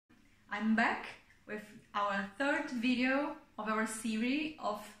I'm back with our third video of our series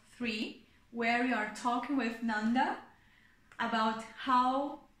of 3, where we are talking with Nanda about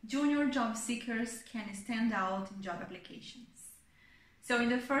how junior job seekers can stand out in job applications. So in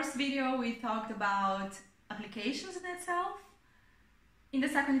the first video we talked about applications in itself. In the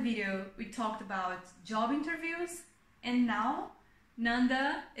second video we talked about job interviews, and now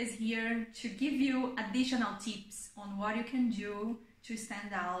Nanda is here to give you additional tips on what you can do to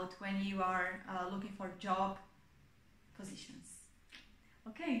stand out when you are looking for job positions.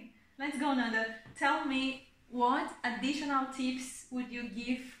 Okay, let's go, Nanda. Tell me, what additional tips would you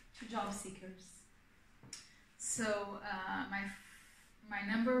give to job seekers? So my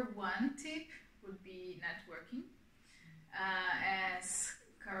number one tip would be networking. As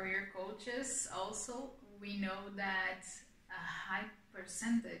career coaches also, we know that a high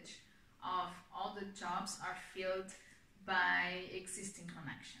percentage of all the jobs are filled by existing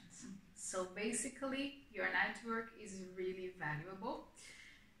connections. So basically your network is really valuable.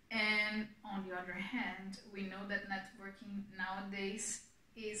 And on the other hand, we know that networking nowadays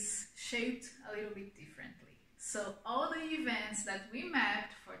is shaped a little bit differently. So all the events that we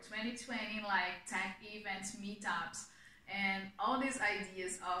mapped for 2020, like tech events, meetups, and all these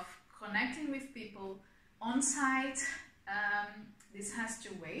ideas of connecting with people on site, this has to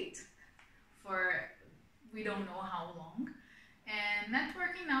wait for we don't know how long. And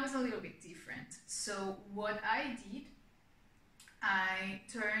networking now is a little bit different. So what I did, I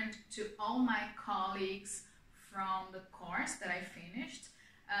turned to all my colleagues from the course that I finished.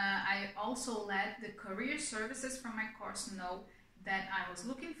 I also let the career services from my course know that I was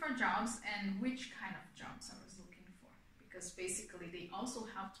looking for jobs and which kind of jobs I was looking for, because basically they also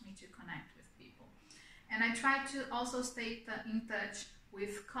helped me to connect with people. And I tried to also stay in touch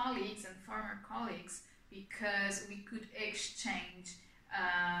with colleagues and former colleagues, because we could exchange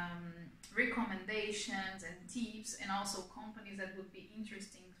recommendations and tips, and also companies that would be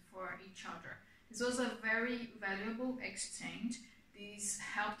interesting for each other. This was a very valuable exchange. This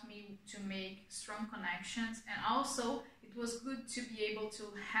helped me to make strong connections, and also it was good to be able to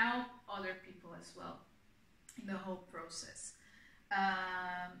help other people as well in the whole process.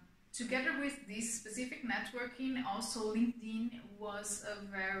 Together with this specific networking, also LinkedIn was a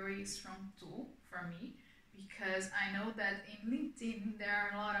very strong tool for me, because I know that in LinkedIn there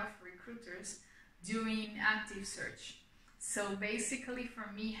are a lot of recruiters doing active search. So basically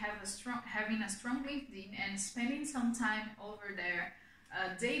for me, having a strong LinkedIn and spending some time over there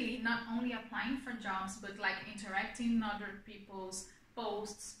daily, not only applying for jobs, but like interacting in other people's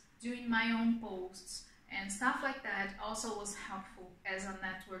posts, doing my own posts, and stuff like that also was helpful as a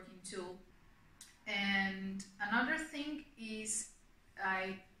networking tool. And another thing is,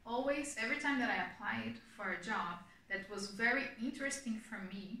 every time that I applied for a job that was very interesting for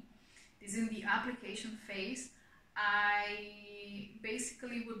me, this is in the application phase, I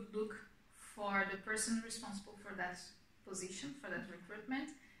basically would look for the person responsible for that position, for that recruitment,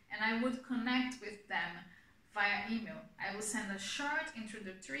 and I would connect with them via email. I will send a short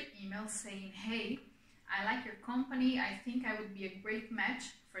introductory email saying, hey, I like your company, I think I would be a great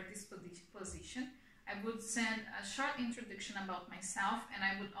match for this position. I would send a short introduction about myself, and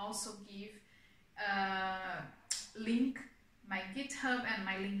I would also give link my GitHub and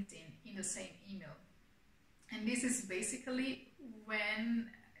my LinkedIn in the same email. And this is basically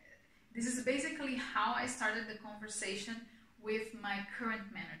how I started the conversation with my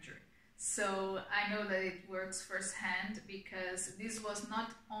current manager. So I know that it works firsthand, because this was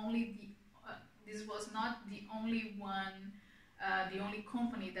not the only one. The only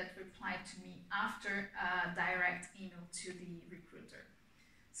company that replied to me after a direct email to the recruiter.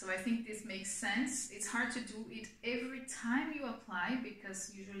 So I think this makes sense. It's hard to do it every time you apply,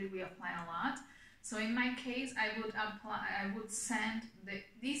 because usually we apply a lot. So in my case, I would send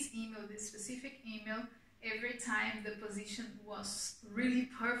this specific email every time the position was really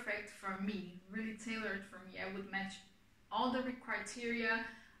perfect for me, really tailored for me. I would match all the criteria.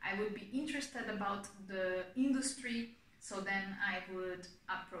 I would be interested about the industry. So then I would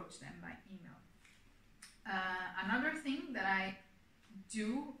approach them by email. Another thing that I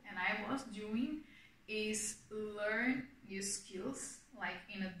do, and I was doing, is learn new skills, like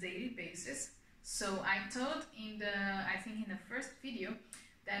in a daily basis. So I told in the first video,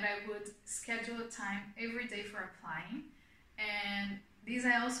 that I would schedule a time every day for applying, and this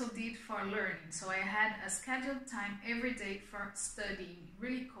I also did for learning. So I had a scheduled time every day for studying,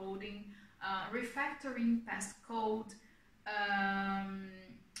 really coding, refactoring past code,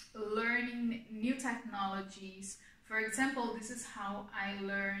 learning new technologies. For example, this is how I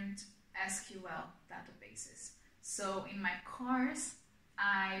learned SQL databases. So in my course,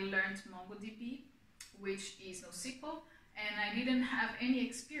 I learned MongoDB, which is NoSQL, and I didn't have any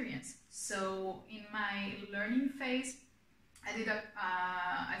experience. So in my learning phase, I did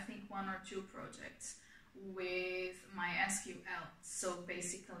I think 1 or 2 projects with my SQL. So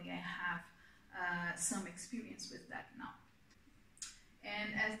basically I have some experience with that now.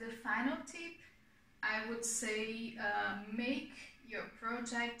 And as the final tip, I would say make your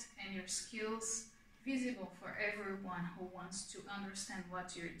project and your skills visible for everyone who wants to understand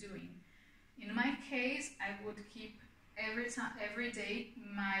what you're doing. In my case, I would keep every day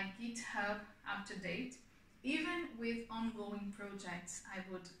my GitHub up to date. Even with ongoing projects, I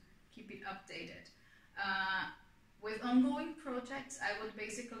would keep it updated. With ongoing projects, I would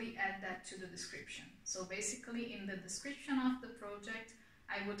basically add that to the description. So basically in the description of the project,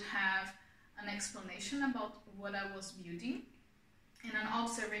 I would have an explanation about what I was building and an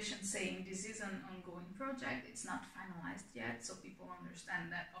observation saying this is an ongoing project, it's not finalized yet, so people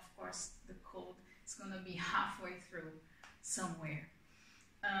understand that of course the code is going to be halfway through somewhere.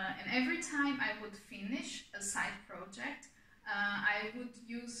 And every time I would finish a side project, I would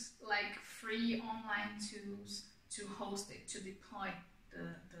use like free online tools to host it, to deploy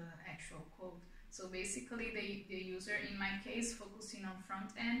the actual code. So basically the user, in my case, focusing on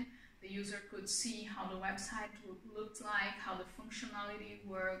front end, the user could see how the website looked like, how the functionality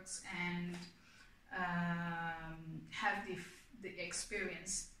works, and have the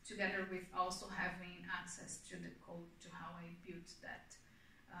experience together with also having access to the code, to how I built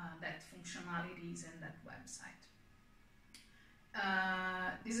that functionalities and that website.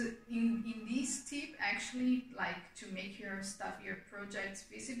 In this tip, actually, like to make your stuff, your projects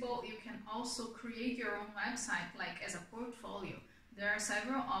visible, you can also create your own website, like as a portfolio. There are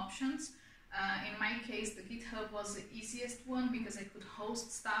several options. In my case, the GitHub was the easiest one because I could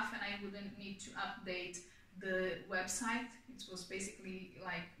host stuff and I wouldn't need to update the website. It was basically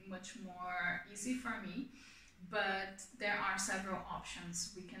like much more easy for me. But there are several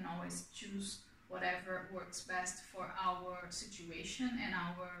options. We can always choose whatever works best for our situation and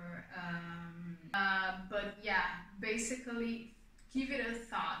our but yeah, basically give it a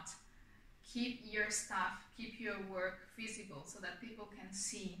thought. Keep your stuff, keep your work visible so that people can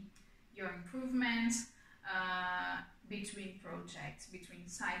see your improvements between projects, between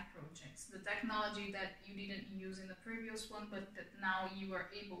side projects, the technology that you didn't use in the previous one but that now you are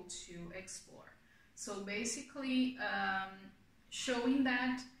able to explore. So basically showing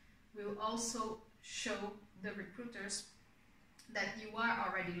that will also show the recruiters that you are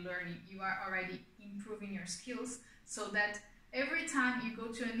already learning, you are already improving your skills, so that every time you go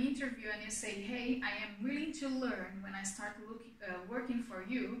to an interview and you say, hey, I am willing to learn when I start working for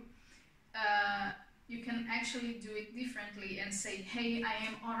you, you can actually do it differently and say, hey, I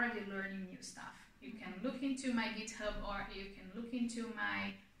am already learning new stuff. You can look into my GitHub or you can look into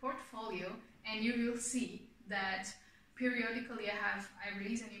my portfolio and you will see that periodically I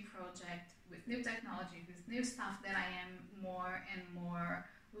release a new project with new technology, with new stuff that I am more and more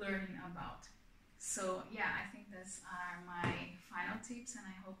learning about. So yeah, I think those are my final tips and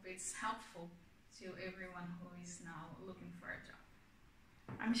I hope it's helpful to everyone who is now looking for a job.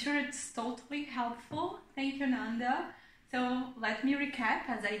 I'm sure it's totally helpful. Thank you, Nanda. So let me recap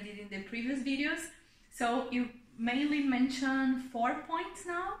as I did in the previous videos. So you mainly mentioned 4 points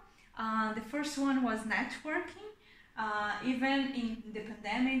now. The first one was networking. Even in the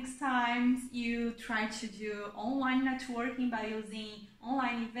pandemic times, you try to do online networking by using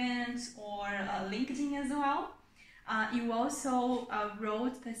online events or LinkedIn as well. You also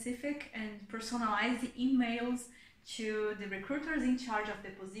wrote specific and personalized emails to the recruiters in charge of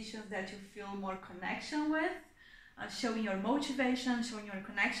the positions that you feel more connection with, showing your motivation, showing your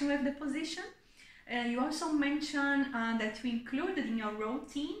connection with the position. You also mentioned that you included in your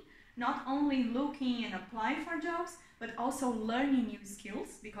routine not only looking and applying for jobs, but also learning new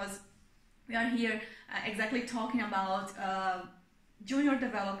skills, because we are here exactly talking about junior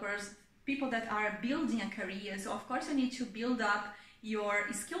developers, people that are building a career. So of course you need to build up your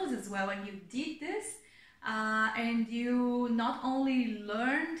skills as well, and you did this. And you not only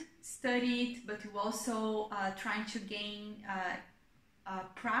learned, studied, but you also trying to gain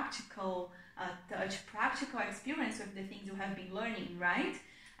practical touch, practical experience with the things you have been learning, right?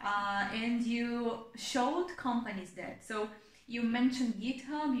 And you showed companies that. So you mentioned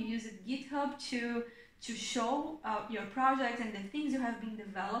GitHub, you used GitHub to show your project and the things you have been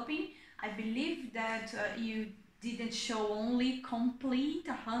developing. I believe that you didn't show only complete,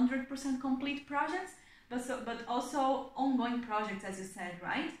 100% complete projects, but also ongoing projects, as you said,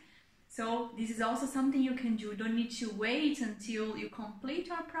 right? So this is also something you can do. You don't need to wait until you complete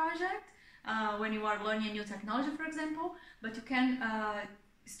your project, when you are learning a new technology, for example, but you can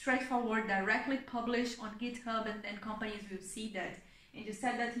straightforward directly publish on GitHub, and then companies will see that. And you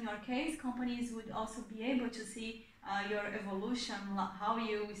said that in your case, companies would also be able to see your evolution, how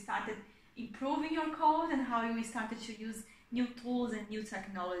you started improving your code and how you started to use new tools and new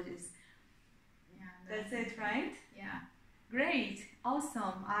technologies. Yeah, that's it, right? Yeah. Great,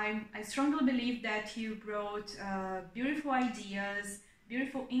 awesome. I strongly believe that you brought beautiful ideas,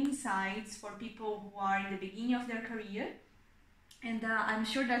 beautiful insights for people who are in the beginning of their career. And I'm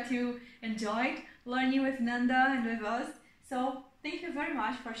sure that you enjoyed learning with Nanda and with us. So thank you very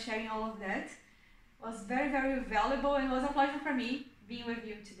much for sharing all of that. It was very, very valuable, and it was a pleasure for me being with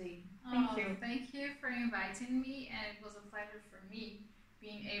you today. Thank you. Thank you for inviting me, and it was a pleasure for me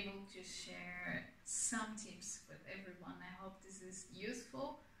being able to share some tips with everyone. I hope this is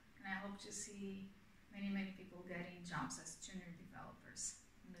useful, and I hope to see many, many people getting jobs as junior developers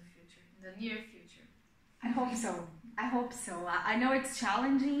in the future, in the near future. I hope so. I hope so. I know it's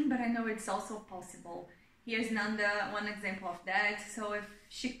challenging, but I know it's also possible. Here's Nanda, one example of that. So if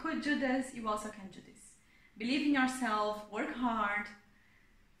she could do this, you also can do this. Believe in yourself, work hard,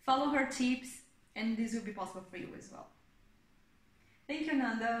 follow her tips, and this will be possible for you as well. Thank you,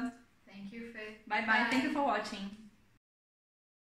 Nanda. Thank you, Faith. Bye-bye. Thank you for watching.